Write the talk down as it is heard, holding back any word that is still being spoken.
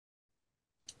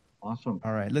Awesome.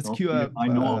 All right, let's I'll cue up I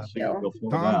know I'll see it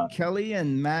before Tom that. Kelly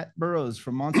and Matt Burroughs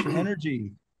from Monster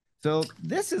Energy. So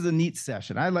this is a neat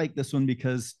session. I like this one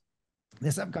because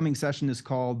this upcoming session is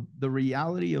called The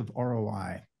Reality of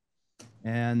ROI.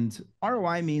 And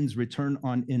ROI means return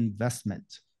on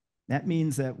investment. That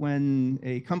means that when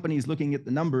a company is looking at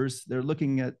the numbers, they're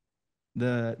looking at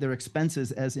their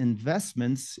expenses as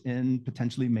investments in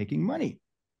potentially making money.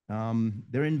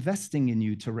 They're investing in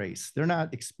you to race. They're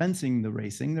not expensing the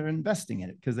racing, they're investing in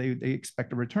it because they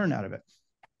expect a return out of it.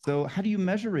 So how do you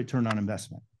measure return on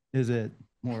investment? Is it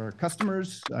more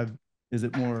customers? Is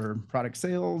it more product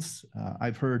sales?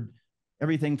 I've heard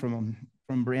everything from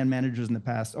brand managers in the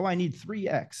past. Oh, I need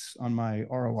 3x on my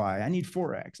ROI. I need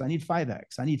 4x. I need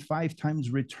 5x. I need 5 times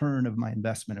return of my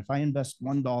investment. If I invest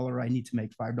 $1, I need to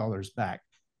make $5 back.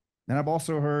 And I've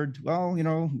also heard, well, you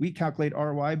know, we calculate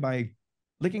ROI by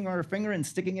licking our finger and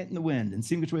sticking it in the wind and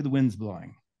seeing which way the wind's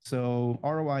blowing. So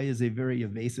ROI is a very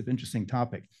evasive, interesting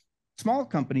topic. Small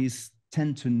companies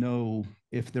tend to know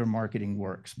if their marketing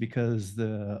works because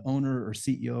the owner or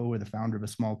CEO or the founder of a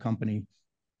small company,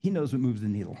 he knows what moves the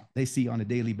needle. They see on a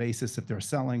daily basis if they're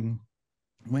selling.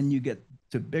 When you get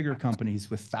to bigger companies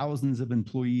with thousands of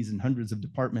employees and hundreds of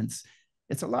departments,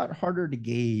 it's a lot harder to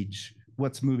gauge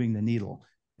what's moving the needle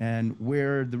and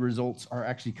where the results are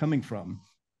actually coming from.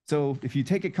 So if you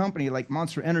take a company like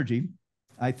Monster Energy,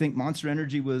 I think Monster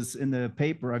Energy was in the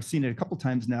paper, I've seen it a couple of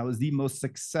times now, is the most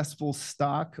successful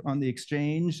stock on the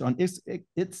exchange, on its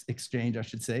exchange, I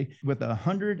should say, with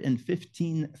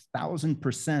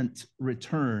 115,000%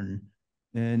 return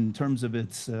in terms of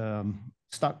its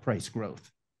stock price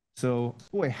growth. So,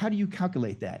 boy, how do you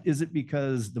calculate that? Is it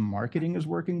because the marketing is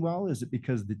working well? Is it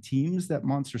because the teams that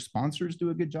Monster sponsors do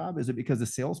a good job? Is it because the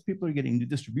salespeople are getting new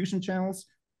distribution channels?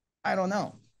 I don't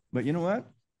know. But you know what?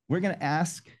 We're going to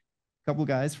ask couple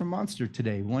guys from Monster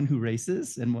today, one who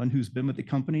races and one who's been with the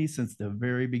company since the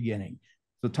very beginning.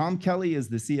 So Tom Kelly is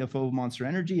the CFO of Monster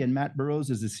Energy and Matt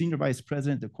Burroughs is the Senior Vice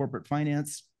President of Corporate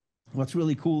Finance. What's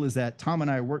really cool is that Tom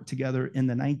and I worked together in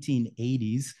the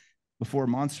 1980s before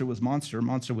Monster was Monster.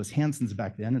 Monster was Hansen's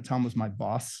back then, and Tom was my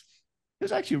boss. He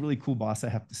was actually a really cool boss, I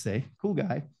have to say. Cool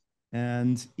guy.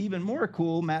 And even more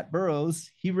cool, Matt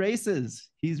Burroughs, he races.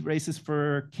 He races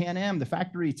for Can-Am, the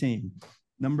factory team.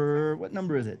 What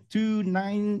number is it?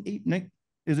 298.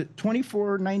 Is it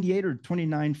 2498 or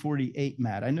 2948,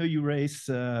 Matt? I know you race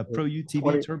Pro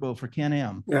UTV Turbo for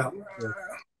Can-Am. Yeah.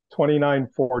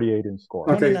 2948 in score.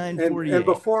 Okay. And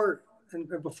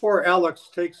before Alex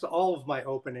takes all of my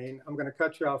opening, I'm going to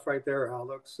cut you off right there,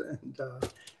 Alex, and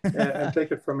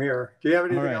take it from here. Do you have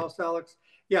anything else, Alex?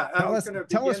 Yeah.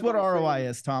 Tell us what ROI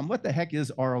is, Tom. What the heck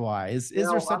is ROI? Is there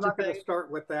such a thing? I'm not going to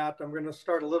start with that. I'm going to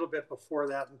start a little bit before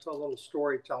that and tell a little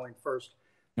storytelling first.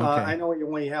 Okay. I know you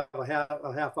only have a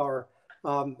half hour,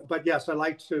 but yes, I'd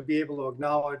like to be able to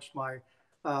acknowledge my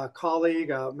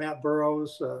colleague, Matt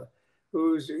Burroughs,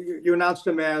 you announced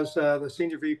him as the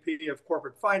Senior VP of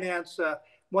Corporate Finance,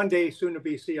 one day soon to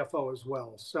be CFO as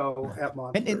well. So at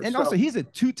Monster. And also he's a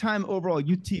 2-time overall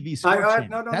UTV sport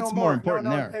champion. That's more important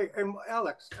there. Hey,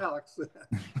 Alex,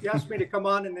 you asked me to come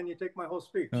on and then you take my whole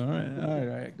speech. All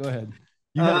right. Go ahead.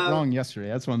 You got it wrong yesterday.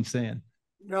 That's what I'm saying.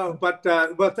 No, but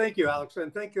thank you, Alex.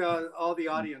 And thank all the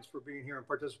audience for being here and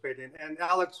participating. And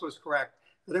Alex was correct.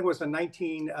 I think it was in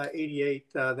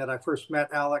 1988 that I first met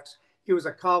Alex. He was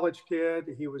a college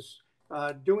kid. He was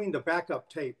doing the backup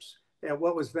tapes at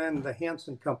what was then the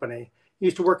Hansen Company. He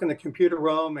used to work in the computer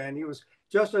room, and he was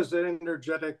just as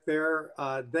energetic there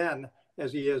then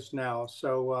as he is now.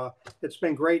 So it's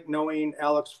been great knowing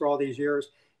Alex for all these years.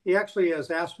 He actually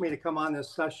has asked me to come on this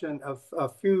session a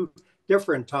few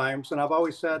different times, and I've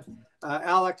always said,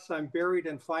 Alex, I'm buried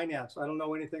in finance. I don't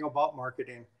know anything about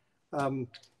marketing.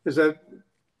 Is it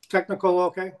technical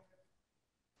okay?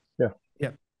 Yeah,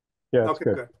 okay,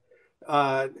 good.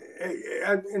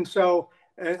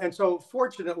 And so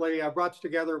fortunately, I brought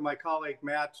together my colleague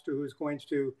Matt, who's going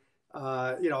to,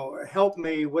 help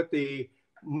me with the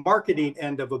marketing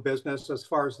end of a business as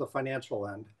far as the financial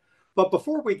end. But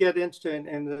before we get into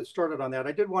and started on that,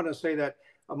 I did want to say that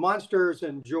Monster's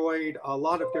enjoyed a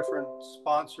lot of different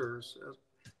sponsors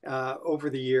over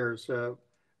the years.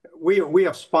 We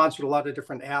have sponsored a lot of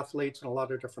different athletes and a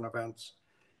lot of different events.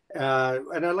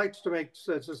 And I'd like to make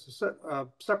just a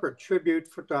separate tribute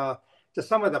to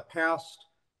some of the past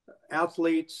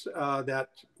athletes that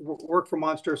work for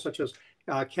Monster, such as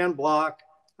Ken Block,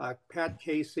 Pat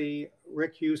Casey,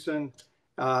 Rick Hewson,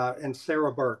 and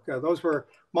Sarah Burke. Those were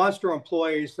Monster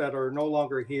employees that are no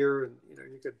longer here.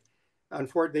 And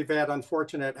they've had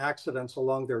unfortunate accidents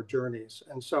along their journeys.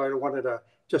 And so I wanted to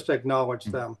just acknowledge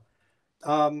them.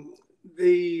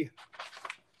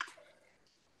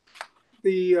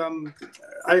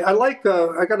 I like,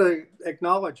 I got to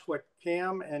acknowledge what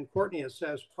Cam and Courtney has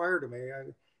says prior to me.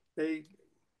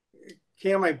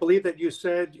 Cam, I believe that you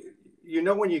said, you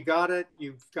know, when you got it,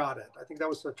 you've got it. I think that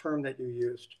was the term that you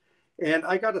used. And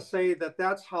I got to say that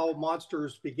that's how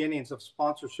Monster's beginnings of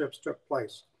sponsorships took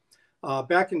place.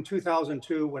 Back in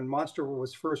 2002, when Monster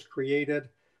was first created,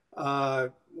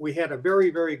 we had a very,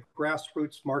 very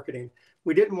grassroots marketing.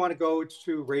 We didn't want to go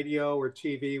to radio or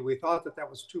TV. We thought that that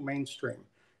was too mainstream.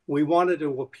 We wanted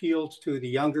to appeal to the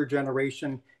younger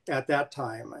generation at that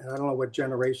time. And I don't know what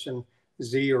generation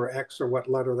Z or X or what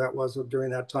letter that was during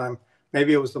that time.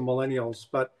 Maybe it was the millennials.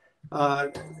 But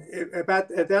at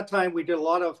that time, we did a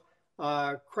lot of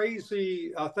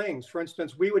crazy things. For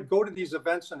instance, we would go to these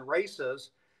events and races.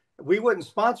 We wouldn't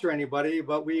sponsor anybody,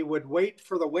 but we would wait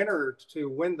for the winner to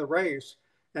win the race.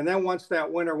 And then once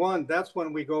that winner won, that's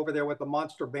when we go over there with the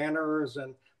Monster banners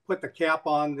and put the cap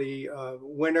on the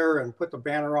winner and put the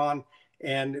banner on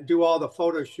and do all the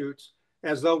photo shoots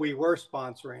as though we were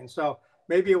sponsoring. So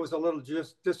maybe it was a little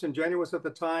just disingenuous at the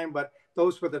time, but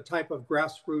those were the type of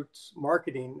grassroots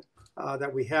marketing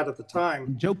that we had at the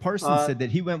time. Joe Parsons said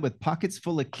that he went with pockets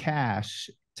full of cash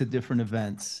to different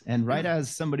events. And right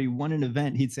as somebody won an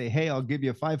event, he'd say, hey, I'll give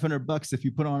you $500 if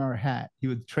you put on our hat. He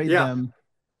would trade them.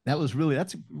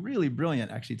 That's really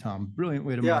brilliant, actually, Tom. Brilliant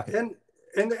way to market.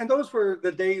 And those were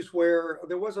the days where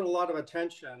there wasn't a lot of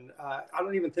attention. I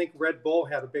don't even think Red Bull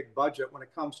had a big budget when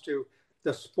it comes to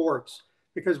the sports,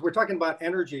 because we're talking about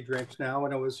energy drinks now,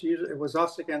 and it was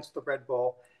us against the Red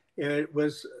Bull. It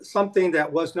was something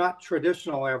that was not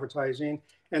traditional advertising.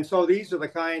 And so these are the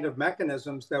kind of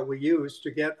mechanisms that we use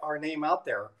to get our name out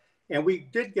there. And we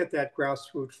did get that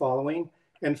grassroots following.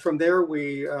 And from there,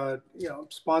 we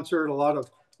sponsored a lot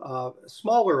of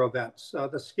smaller events, the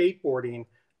skateboarding,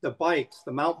 the bikes,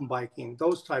 the mountain biking,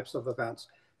 those types of events.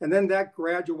 And then that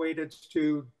graduated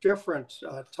to different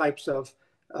types of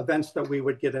events that we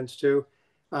would get into.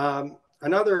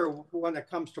 Another one that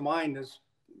comes to mind is,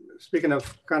 speaking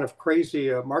of kind of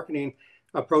crazy marketing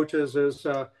approaches, is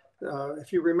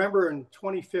if you remember in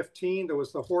 2015, there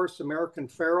was the horse American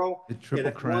Pharoah. The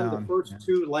Triple Crown. Won the first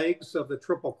two legs of the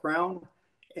Triple Crown,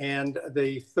 and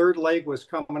the third leg was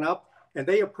coming up. And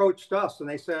they approached us and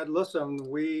they said, listen,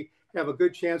 we have a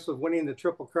good chance of winning the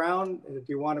Triple Crown. Do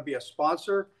you want to be a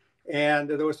sponsor? And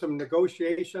there was some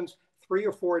negotiations 3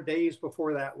 or 4 days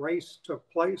before that race took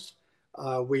place.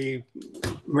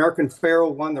 American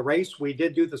Pharoah won the race. We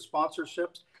did do the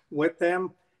sponsorships with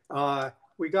them.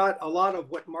 We got a lot of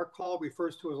what Mark Hall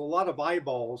refers to as a lot of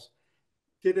eyeballs.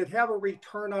 Did it have a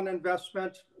return on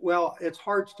investment? Well, it's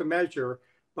hard to measure,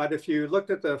 but if you looked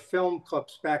at the film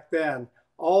clips back then,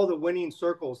 all the winning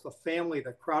circles, the family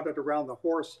that crowded around the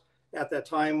horse at that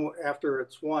time after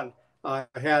it's won,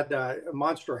 had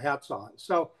Monster hats on.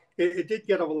 So it did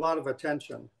get a lot of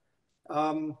attention.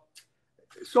 And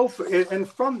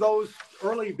from those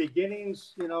early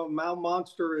beginnings, now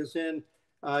Monster is in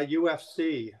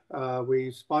UFC.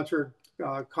 We sponsored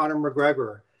Conor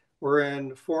McGregor. We're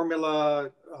in Formula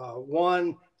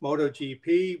One,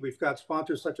 MotoGP. We've got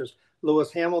sponsors such as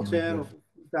Lewis Hamilton,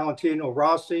 Valentino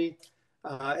Rossi,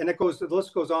 and the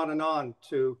list goes on and on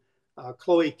to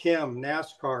Chloe Kim,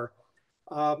 NASCAR.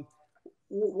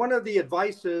 One of the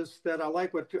advices that I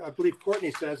like, what I believe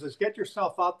Courtney says, is get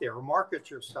yourself out there,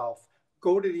 market yourself,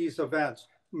 go to these events,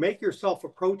 make yourself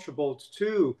approachable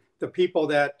to the people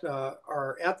that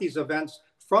are at these events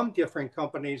from different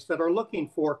companies that are looking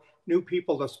for new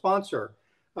people to sponsor.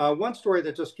 One story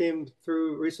that just came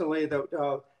through recently,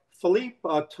 that Philippe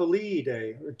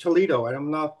Toledo, and I'm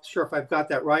not sure if I've got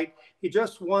that right. He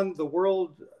just won the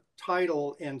world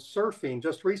title in surfing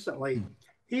just recently.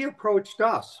 He approached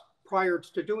us prior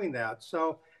to doing that.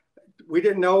 So we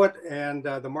didn't know it. And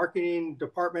the marketing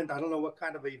department, I don't know what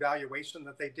kind of evaluation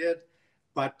that they did,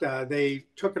 but they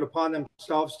took it upon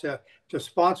themselves to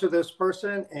sponsor this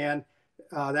person. And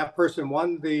that person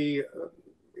won the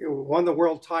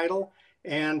world title.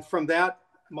 And from that,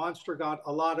 Monster got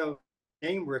a lot of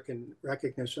name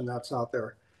recognition that's out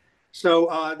there.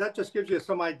 So that just gives you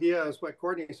some idea, as what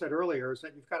Courtney said earlier, is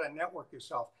that you've got to network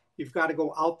yourself. You've got to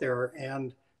go out there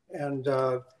and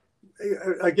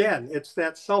again, it's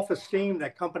that self-esteem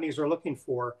that companies are looking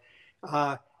for.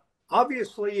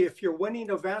 Obviously, if you're winning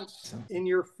events in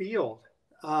your field,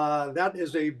 that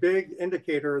is a big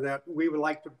indicator that we would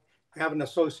like to have an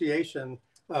association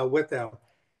with them.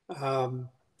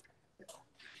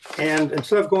 And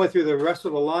instead of going through the rest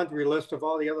of the laundry list of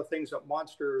all the other things that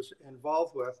Monster's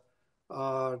involved with,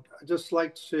 I'd just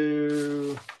like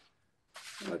to,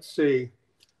 let's see.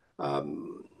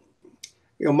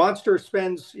 Monster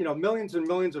spends, millions and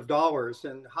millions of dollars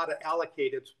in how to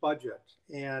allocate its budget.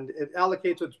 And it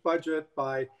allocates its budget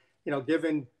by,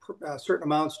 giving certain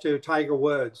amounts to Tiger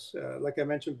Woods. Like I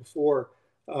mentioned before,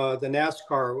 the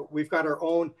NASCAR. We've got our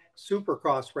own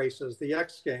supercross races, the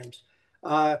X Games.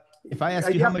 If I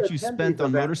asked you how much you spent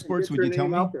on motorsports, would you tell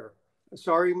me?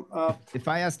 Sorry. If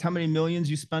I asked how many millions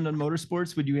you spend on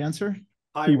motorsports, would you answer?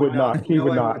 He would not. He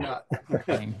would not.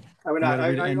 I would not.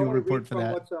 I only read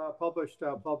from what's published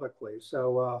publicly.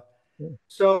 So,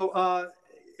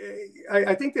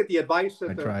 I think that the advice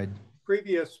that the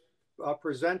previous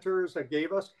presenters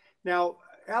gave us. Now,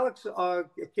 Alex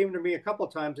came to me a couple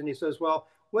of times and he says, "Well,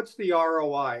 what's the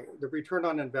ROI, the return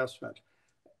on investment?"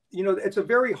 It's a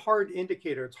very hard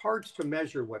indicator. It's hard to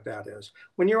measure what that is.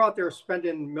 When you're out there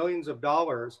spending millions of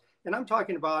dollars, and I'm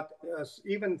talking about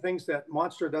even things that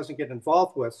Monster doesn't get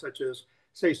involved with, such as,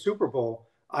 say, Super Bowl.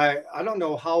 I don't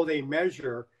know how they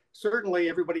measure. Certainly,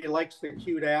 everybody likes the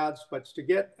cute ads, but to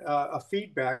get a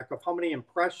feedback of how many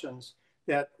impressions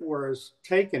that was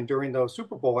taken during those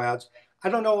Super Bowl ads, I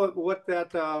don't know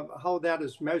how that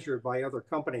is measured by other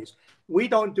companies. We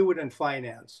don't do it in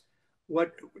finance.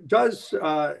 What does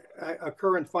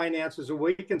occur in finance is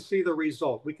we can see the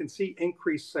result. We can see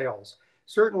increased sales.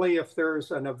 Certainly, if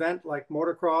there's an event like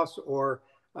motocross or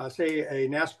say a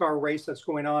NASCAR race that's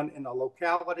going on in a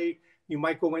locality, you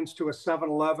might go into a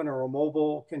 7-Eleven or a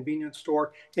mobile convenience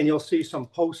store and you'll see some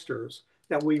posters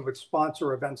that we would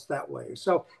sponsor events that way.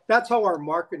 So that's how our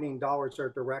marketing dollars are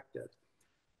directed.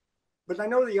 But I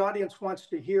know the audience wants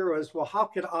to hear is, well, how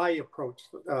could I approach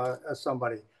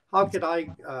somebody? How could I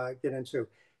get into?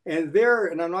 And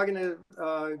I'm not going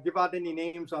to give out any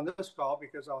names on this call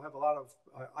because I'll have a lot of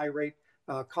irate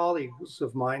colleagues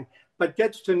of mine, but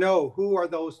gets to know who are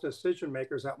those decision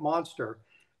makers at Monster.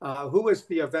 Who is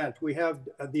the event? We have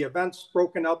the events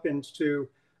broken up into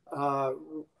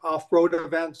off-road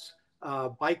events,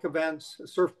 bike events,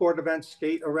 surfboard events,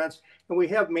 skate events, and we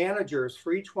have managers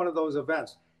for each one of those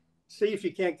events. See if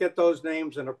you can't get those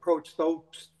names and approach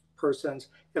those persons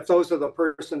if those are the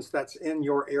persons that's in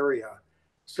your area.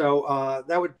 So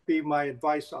that would be my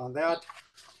advice on that.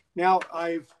 Now,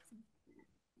 I've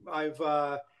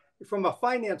from a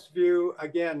finance view,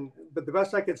 again, but the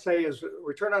best I could say is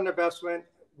return on investment,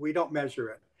 we don't measure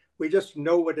it. We just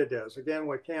know what it is. Again,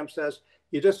 what Cam says,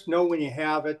 you just know when you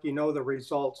have it, you know the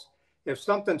results. If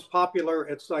something's popular,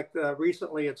 it's like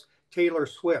recently it's Taylor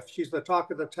Swift. She's the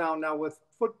talk of the town now with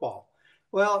football.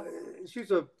 Well, she's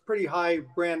a pretty high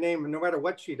brand name, and no matter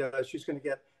what she does, she's going to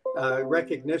get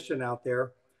recognition out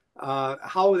there.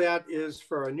 How that is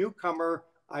for a newcomer,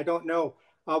 I don't know.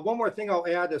 One more thing I'll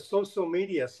add is social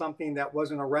media, something that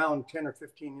wasn't around 10 or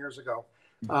 15 years ago.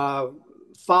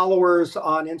 Followers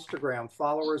on Instagram,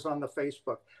 followers on the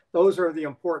Facebook. Those are the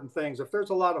important things. If there's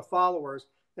a lot of followers,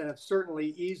 then it's certainly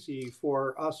easy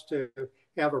for us to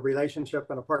have a relationship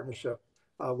and a partnership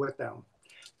with them.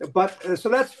 But so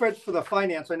that's for the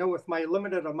finance. I know with my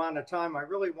limited amount of time, I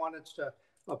really wanted to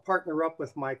partner up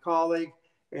with my colleague.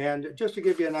 And just to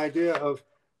give you an idea of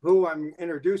who I'm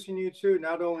introducing you to,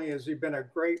 not only has he been a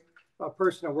great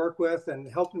person to work with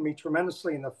and helping me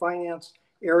tremendously in the finance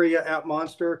area at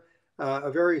Monster,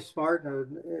 a very smart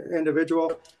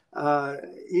individual.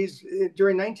 He's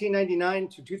during 1999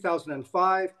 to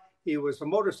 2005, he was a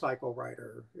motorcycle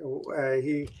rider.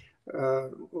 He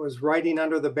was riding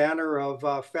under the banner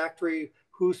of Factory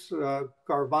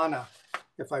Husqvarna,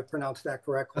 if I pronounced that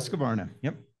correctly. Husqvarna,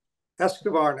 yep.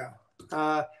 Husqvarna.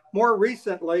 More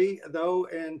recently, though,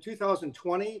 in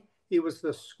 2020, he was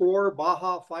the SCORE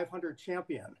Baja 500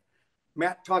 champion.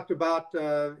 Matt talked about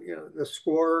the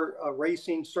SCORE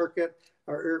racing circuit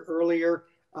earlier.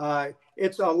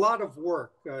 It's a lot of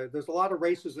work. There's a lot of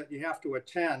races that you have to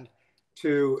attend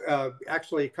to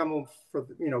actually come for,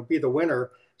 be the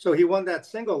winner. So he won that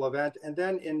single event. And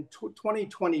then in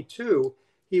 2022,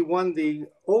 he won the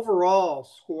overall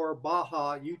SCORE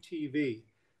Baja UTV.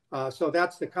 So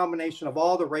that's the combination of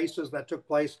all the races that took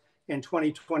place in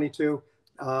 2022.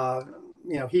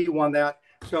 He won that.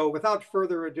 So without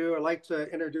further ado, I'd like to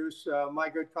introduce my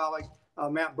good colleague,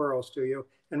 Matt Burroughs, to you.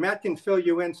 And Matt can fill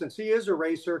you in since he is a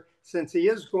racer, since he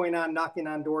is going on knocking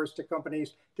on doors to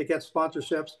companies to get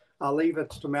sponsorships. I'll leave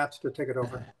it to Matt to take it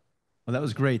over. Well, that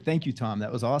was great. Thank you, Tom.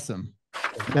 That was awesome.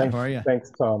 Thanks, how are you? Thanks,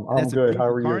 Tom. I'm good. How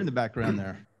are you? Car in the background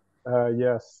there.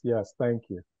 Yes. Thank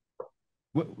you.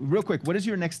 Real quick, what is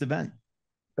your next event?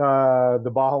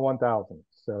 The Baja 1000.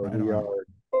 So right we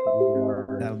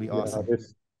are. That'll be awesome.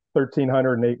 It's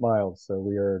 1,308 miles. So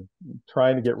we are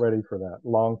trying to get ready for that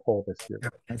long pull this year.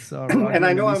 That's and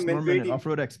I know I'm invading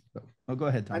Off-Road Expo. Oh, go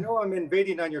ahead, Tom. I know I'm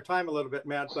invading on your time a little bit,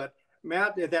 Matt, but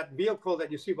Matt, that vehicle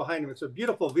that you see behind him, it's a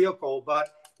beautiful vehicle, but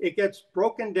it gets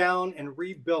broken down and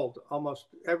rebuilt almost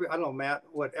every, I don't know, Matt,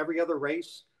 what, every other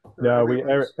race? No,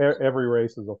 every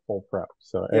race is a full prep.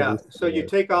 So yeah. So you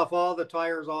race, take off all the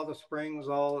tires, all the springs,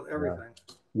 all everything.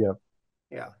 Yep.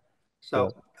 Yeah.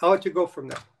 So I'll let you go from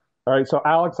there. All right. So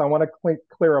Alex, I want to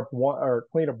clean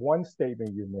up one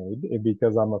statement you made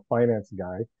because I'm a finance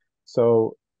guy.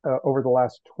 So over the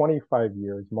last 25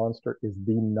 years, Monster is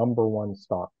the number one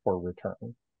stock for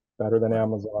return. Better than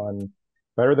Amazon,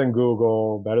 better than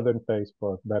Google, better than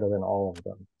Facebook, better than all of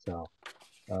them. So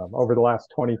over the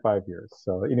last 25 years.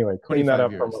 So anyway, clean that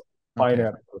up from a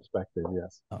finance perspective.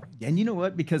 Yes. Oh, and you know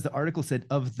what? Because the article said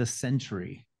of the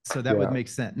century. So that would make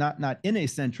sense. Not in a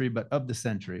century, but of the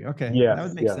century. Okay. Yes, that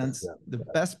would make sense. The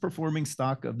best performing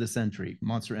stock of the century,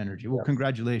 Monster Energy. Well,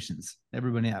 congratulations,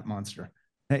 everybody at Monster.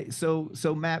 Hey, so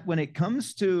Matt, when it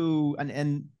comes to,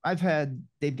 and I've had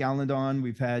Dave Galland on,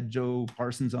 we've had Joe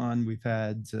Parsons on, we've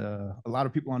had a lot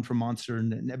of people on from Monster,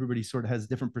 and everybody sort of has a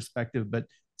different perspective. But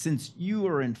since you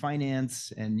are in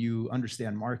finance and you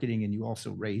understand marketing and you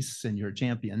also race and you're a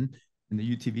champion in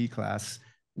the UTV class,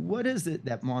 what is it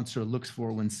that Monster looks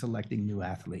for when selecting new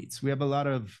athletes? We have a lot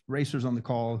of racers on the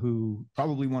call who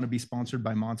probably want to be sponsored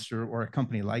by Monster or a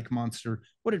company like Monster.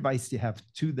 What advice do you have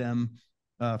to them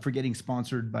for getting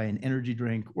sponsored by an energy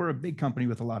drink or a big company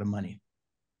with a lot of money?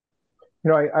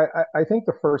 You know, I think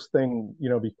the first thing, you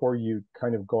know, before you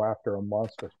kind of go after a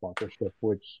Monster sponsorship,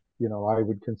 which, you know, I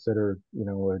would consider, you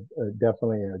know,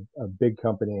 definitely a big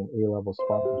company and A-level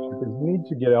sponsorship, is you need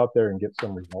to get out there and get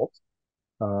some results.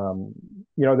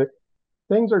 You know,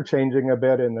 things are changing a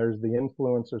bit, and there's the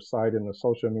influencer side and the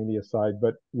social media side,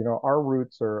 but you know, our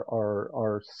roots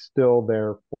are still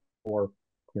there for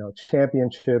you know,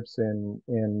 championships and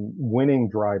winning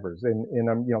drivers, and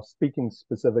I'm, you know, speaking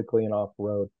specifically in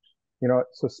off-road. You know,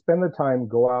 so spend the time,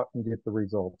 go out and get the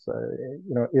results. You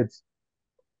know,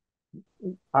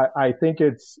 I think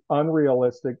it's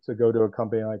unrealistic to go to a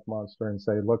company like Monster and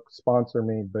say, look, sponsor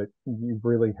me, but you've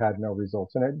really had no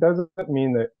results. And it doesn't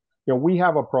mean that, you know, we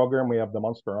have a program, we have the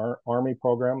Monster Army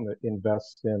program that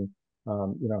invests in,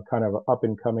 you know, kind of up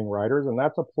and coming riders. And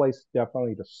that's a place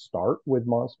definitely to start with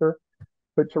Monster.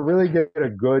 But to really get a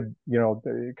good, you know,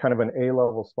 kind of an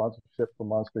A-level sponsorship for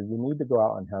Monster, you need to go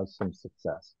out and have some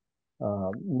success.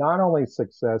 Not only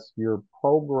success, your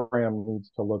program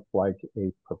needs to look like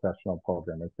a professional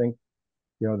program. I think,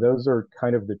 you know, those are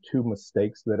kind of the two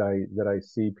mistakes that I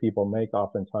see people make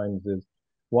oftentimes is,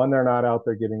 one, they're not out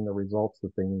there getting the results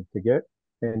that they need to get,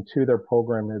 and two, their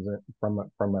program isn't from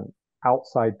an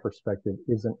outside perspective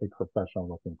isn't a professional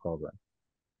looking program.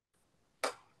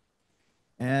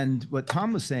 And what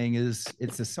Tom was saying is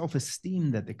it's a self-esteem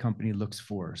that the company looks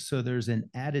for. So there's an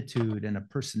attitude and a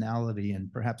personality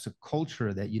and perhaps a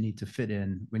culture that you need to fit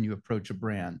in when you approach a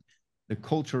brand. The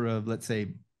culture of, let's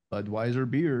say, Budweiser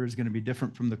beer is going to be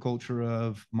different from the culture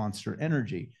of Monster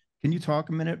Energy. Can you talk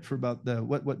a minute for about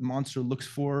what Monster looks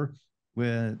for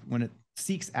when it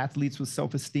seeks athletes with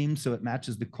self-esteem so it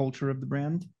matches the culture of the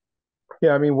brand?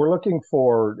 Yeah, I mean, we're looking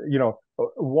for, you know,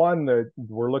 one, that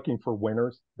we're looking for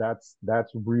winners. That's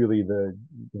really the,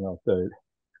 you know,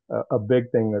 a big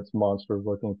thing that's Monster is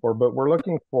looking for. But we're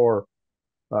looking for,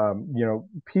 you know,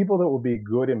 people that will be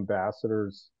good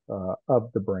ambassadors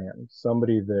of the brand.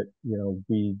 Somebody that, you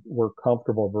know, we're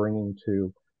comfortable bringing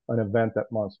to an event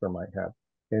that Monster might have.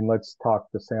 And let's talk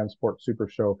the Sandsport Super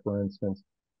Show, for instance.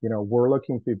 You know, we're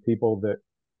looking for people that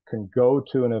can go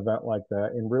to an event like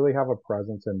that and really have a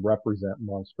presence and represent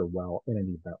Monster well in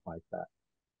an event like that.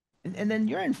 And then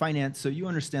you're in finance, so you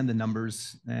understand the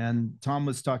numbers. And Tom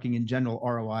was talking in general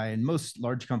ROI. And most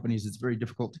large companies, it's very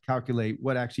difficult to calculate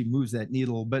what actually moves that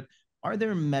needle. But are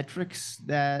there metrics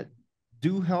that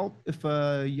do help if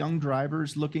a young driver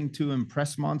is looking to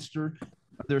impress Monster?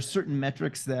 Are there certain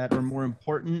metrics that are more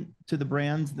important to the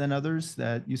brand than others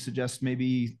that you suggest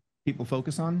maybe people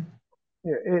focus on?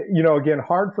 You know, again,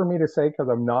 hard for me to say because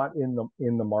I'm not in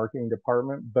the marketing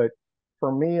department, but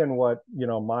for me and what, you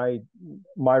know,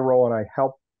 my role, and I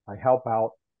help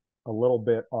out a little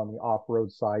bit on the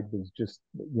off-road side, was just,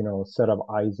 you know, a set of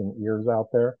eyes and ears out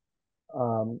there.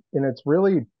 And it's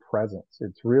really presence.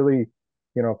 It's really,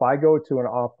 you know, if I go to an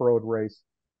off-road race,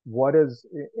 what is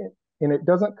it, and it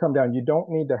doesn't come down, you don't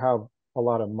need to have a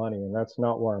lot of money, and that's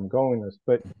not where I'm going with this,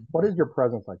 but what is your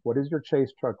presence like? What does your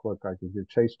chase truck look like? Is your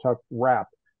chase truck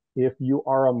wrapped? If you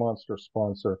are a Monster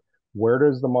sponsor, where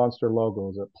does the Monster logo?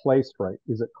 Is it placed right?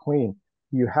 Is it clean?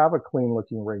 Do you have a clean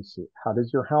looking race suit? How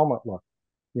does your helmet look?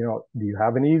 You know, do you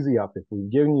have an easy up? If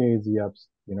we've given you easy ups,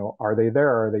 you know, are they there?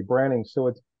 Are they branding? So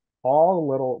it's all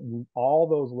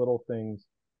those little things,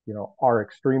 you are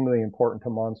extremely important to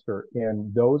Monster.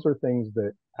 And those are things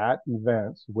that at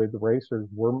events with racers,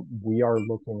 we are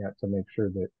looking at to make sure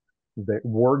that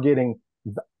we're getting,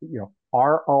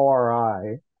 our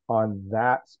ROI on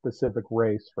that specific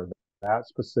race for that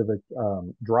specific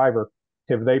driver.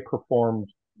 Have they performed,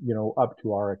 up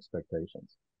to our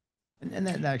expectations? And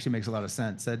that actually makes a lot of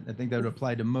sense. I think that would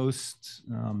apply to most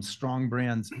strong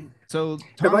brands. So,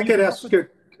 Tom, if I could ask,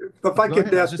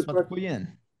 pull you in.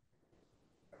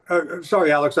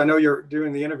 Sorry, Alex, I know you're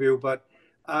doing the interview, but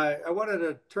I wanted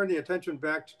to turn the attention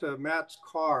back to Matt's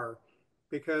car,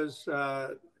 because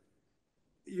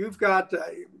you've got,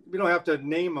 you don't have to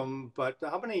name them, but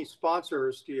how many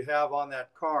sponsors do you have on that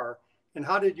car? And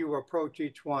how did you approach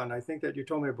each one? I think that you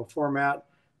told me before, Matt,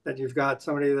 that you've got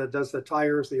somebody that does the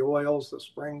tires, the oils, the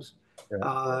springs.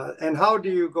 Yeah. And how do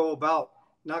you go about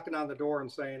knocking on the door and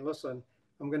saying, listen,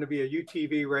 I'm going to be a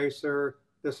UTV racer.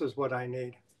 This is what I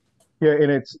need. Yeah,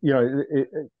 and it's,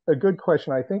 a good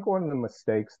question. I think one of the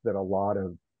mistakes that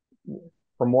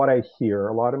from what I hear,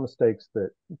 a lot of mistakes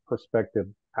that prospective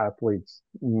athletes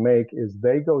make is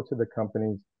they go to the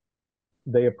companies,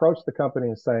 they approach the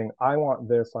company saying, I want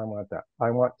this, I want that.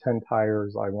 I want 10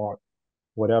 tires, I want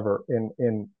whatever.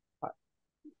 And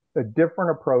a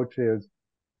different approach is,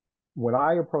 when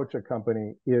I approach a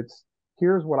company, it's,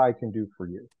 here's what I can do for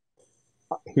you.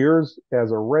 Here's,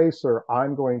 as a racer,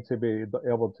 I'm going to be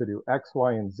able to do X,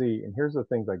 Y, and Z. And here's the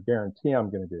things I guarantee I'm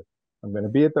going to do. I'm going to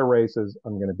be at the races.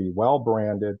 I'm going to be well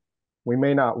branded. We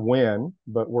may not win,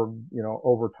 but we're,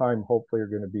 over time, hopefully are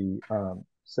going to be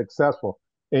successful.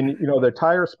 And, the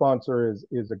tire sponsor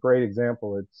is a great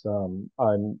example. It's,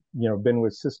 I'm, been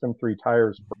with System 3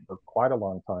 tires for quite a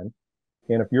long time.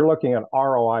 And if you're looking at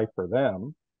ROI for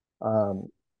them,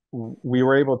 we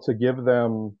were able to give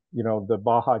them, the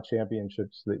Baja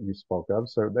Championships that you spoke of.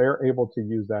 So they're able to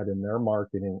use that in their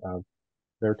marketing of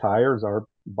their tires are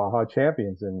Baja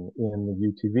champions in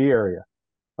the UTV area.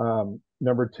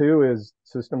 Number two is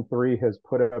System 3 has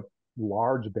put up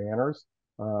large banners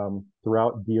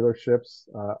throughout dealerships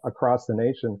across the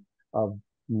nation of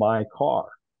my car.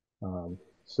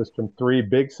 System 3,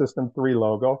 big System 3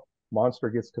 logo. Monster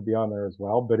gets to be on there as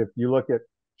well. But if you look at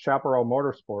Chaparral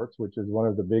Motorsports, which is one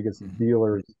of the biggest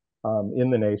dealers in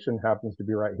the nation, happens to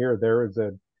be right here, there is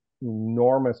an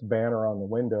enormous banner on the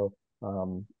window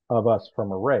of us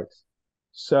from a race.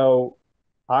 So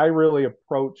I really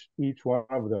approach each one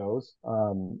of those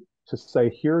to say,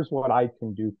 here's what I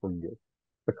can do for you.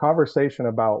 The conversation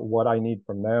about what I need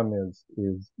from them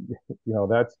is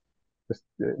that's just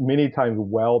many times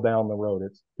well down the road.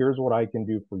 It's, here's what I can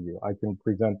do for you. I can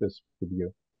present this with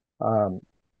you.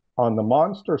 On the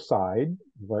Monster side,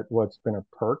 what's been a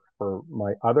perk for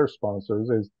my other sponsors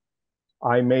is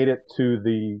I made it to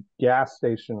the gas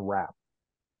station wrap.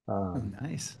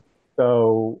 Nice.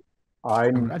 So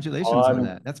congratulations on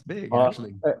that. That's big,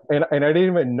 actually. And I didn't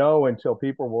even know until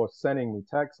people were sending me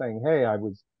texts saying, hey,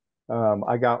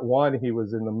 I got one. He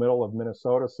was in the middle of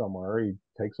Minnesota somewhere. He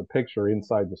takes a picture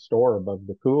inside the store above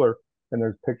the cooler, and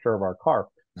there's a picture of our car.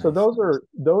 Nice. So those are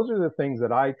the things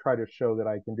that I try to show that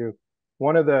I can do.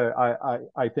 One of the,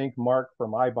 I think Mark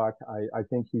from iBuck, I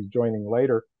think he's joining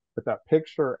later, but that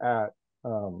picture at,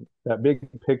 that big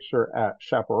picture at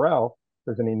Chaparral,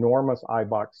 there's an enormous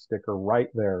iBuck sticker right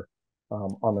there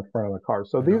on the front of the car.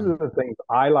 So these are the things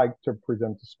I like to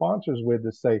present to sponsors with,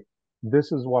 to say,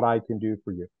 this is what I can do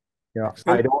for you.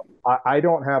 I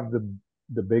don't have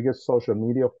the biggest social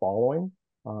media following.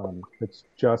 It's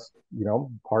just,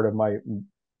 part of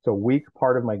it's a weak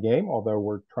part of my game, although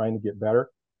we're trying to get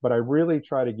better. But I really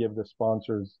try to give the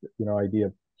sponsors, idea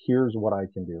of, here's what I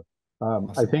can do.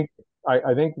 Awesome.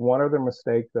 I think one other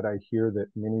mistake that I hear that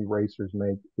many racers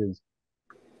make is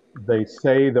they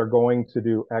say they're going to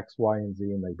do X, Y, and Z,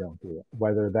 and they don't do it.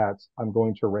 Whether that's, I'm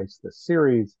going to race this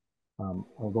series, I'm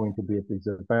going to be at this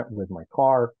event with my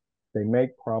car. They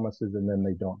make promises and then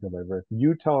they don't deliver. If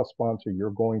you tell a sponsor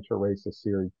you're going to race a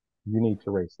series, you need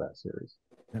to race that series.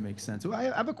 That makes sense. Well, I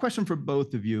have a question for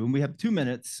both of you, and we have 2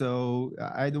 minutes, so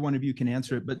either one of you can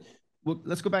answer it. But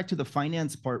let's go back to the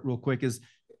finance part real quick.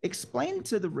 Explain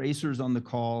to the racers on the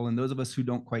call and those of us who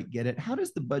don't quite get it, how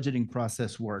does the budgeting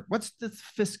process work? What's the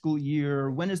fiscal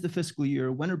year? When is the fiscal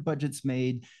year? When are budgets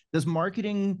made? Does the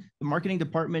marketing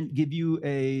department give you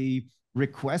a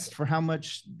request for how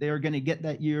much they're going to get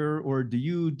that year, or do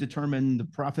you determine the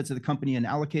profits of the company and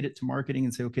allocate it to marketing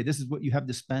and say, okay, this is what you have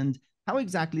to spend? How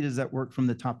exactly does that work from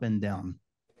the top end down?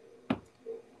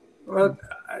 Well,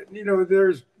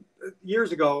 there's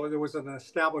years ago, there was an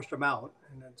established amount,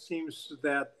 and it seems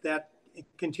that it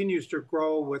continues to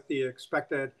grow with the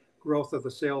expected growth of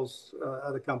the sales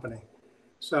of the company.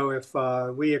 So if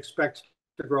we expect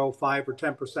to grow 5 or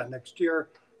 10% next year,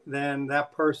 then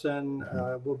that person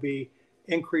will be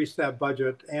increase that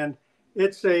budget. And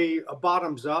it's a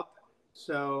bottoms up.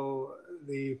 So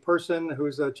the person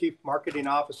who's the chief marketing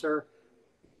officer,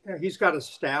 he's got a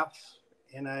staff.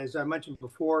 And as I mentioned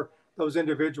before, those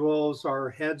individuals are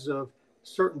heads of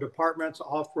certain departments,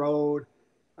 off-road,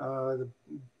 the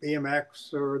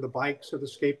BMX or the bikes or the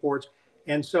skateboards.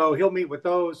 And so he'll meet with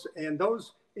those, and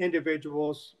those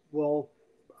individuals will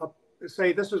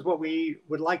say, this is what we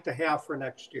would like to have for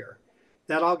next year.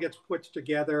 That all gets put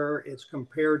together. It's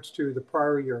compared to the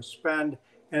prior year spend.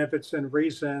 And if it's in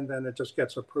reason, then it just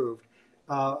gets approved.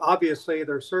 Obviously,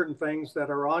 there are certain things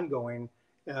that are ongoing.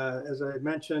 As I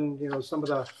mentioned, some of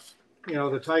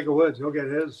the Tiger Woods, he'll get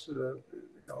his,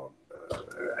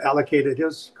 allocated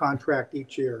his contract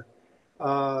each year.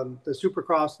 The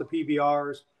Supercross, the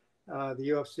PBRs, the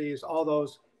UFCs, all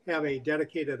those have a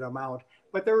dedicated amount.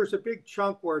 But there was a big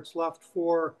chunk where it's left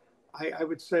for, I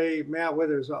would say, Matt, where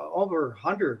there's over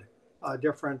 100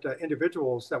 different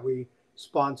individuals that we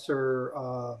sponsor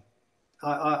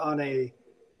on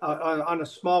a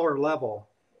smaller level.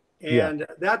 And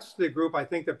that's the group I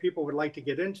think that people would like to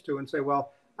get into and say,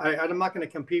 well, I'm not going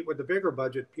to compete with the bigger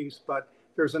budget piece, but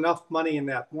there's enough money in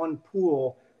that one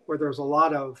pool where there's a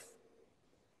lot of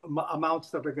amounts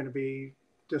that are going to be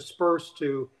dispersed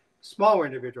to smaller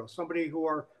individuals, somebody who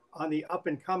are on the up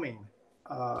and coming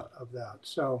of that.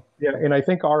 So yeah, and I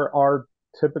think our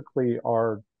typically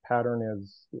our pattern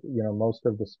is, most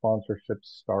of the sponsorships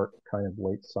start kind of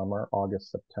late summer,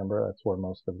 August, September. That's where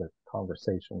most of the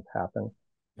conversations happen.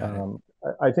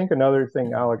 I think another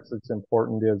thing, Alex, that's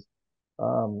important is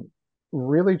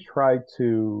really try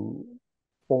to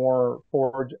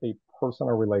forge a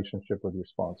personal relationship with your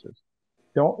sponsors.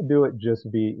 Don't do it just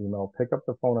via email. Pick up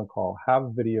the phone and call.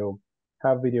 Have video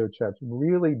chats.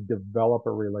 Really develop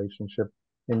a relationship,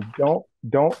 and don't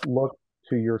look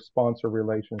to your sponsor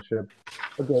relationship.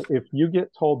 Okay, if you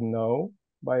get told no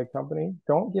by a company,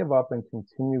 don't give up and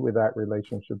continue with that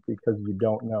relationship because you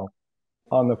don't know.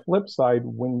 On the flip side,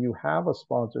 when you have a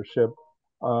sponsorship,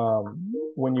 don't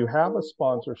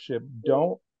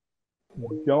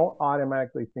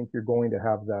automatically think you're going to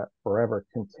have that forever.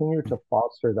 Continue to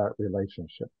foster that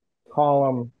relationship. Call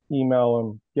them, email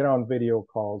them, get on video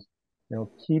calls.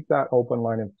 Keep that open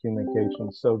line of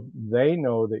communication so they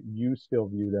know that you still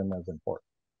view them as important.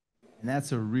 And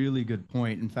that's a really good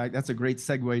point. In fact, that's a great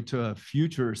segue to a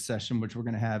future session, which we're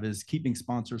going to have, is keeping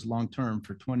sponsors long-term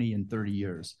for 20 and 30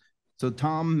 years. So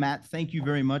Tom, Matt, thank you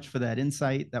very much for that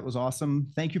insight. That was awesome.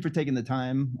 Thank you for taking the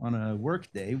time on a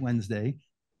work day, Wednesday.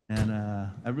 And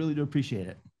I really do appreciate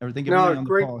it. Everybody on the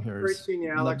call here. Great seeing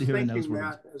you, Alex. Thank you,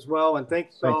 Matt, as well. And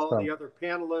thanks to all the other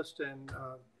panelists and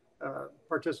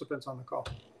participants on the call.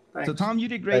 Thanks. So Tom, you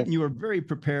did great. And you were very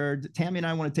prepared. Tammy and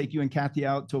I want to take you and Kathy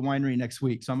out to a winery next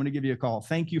week. So I'm going to give you a call.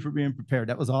 Thank you for being prepared.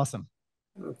 That was awesome.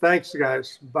 Thanks,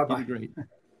 guys. Bye-bye. You did great.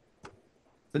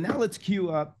 So now let's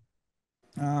queue up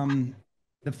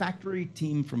the factory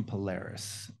team from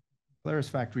Polaris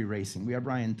Factory Racing. We have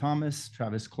Ryan Thomas,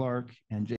 Travis Clark, and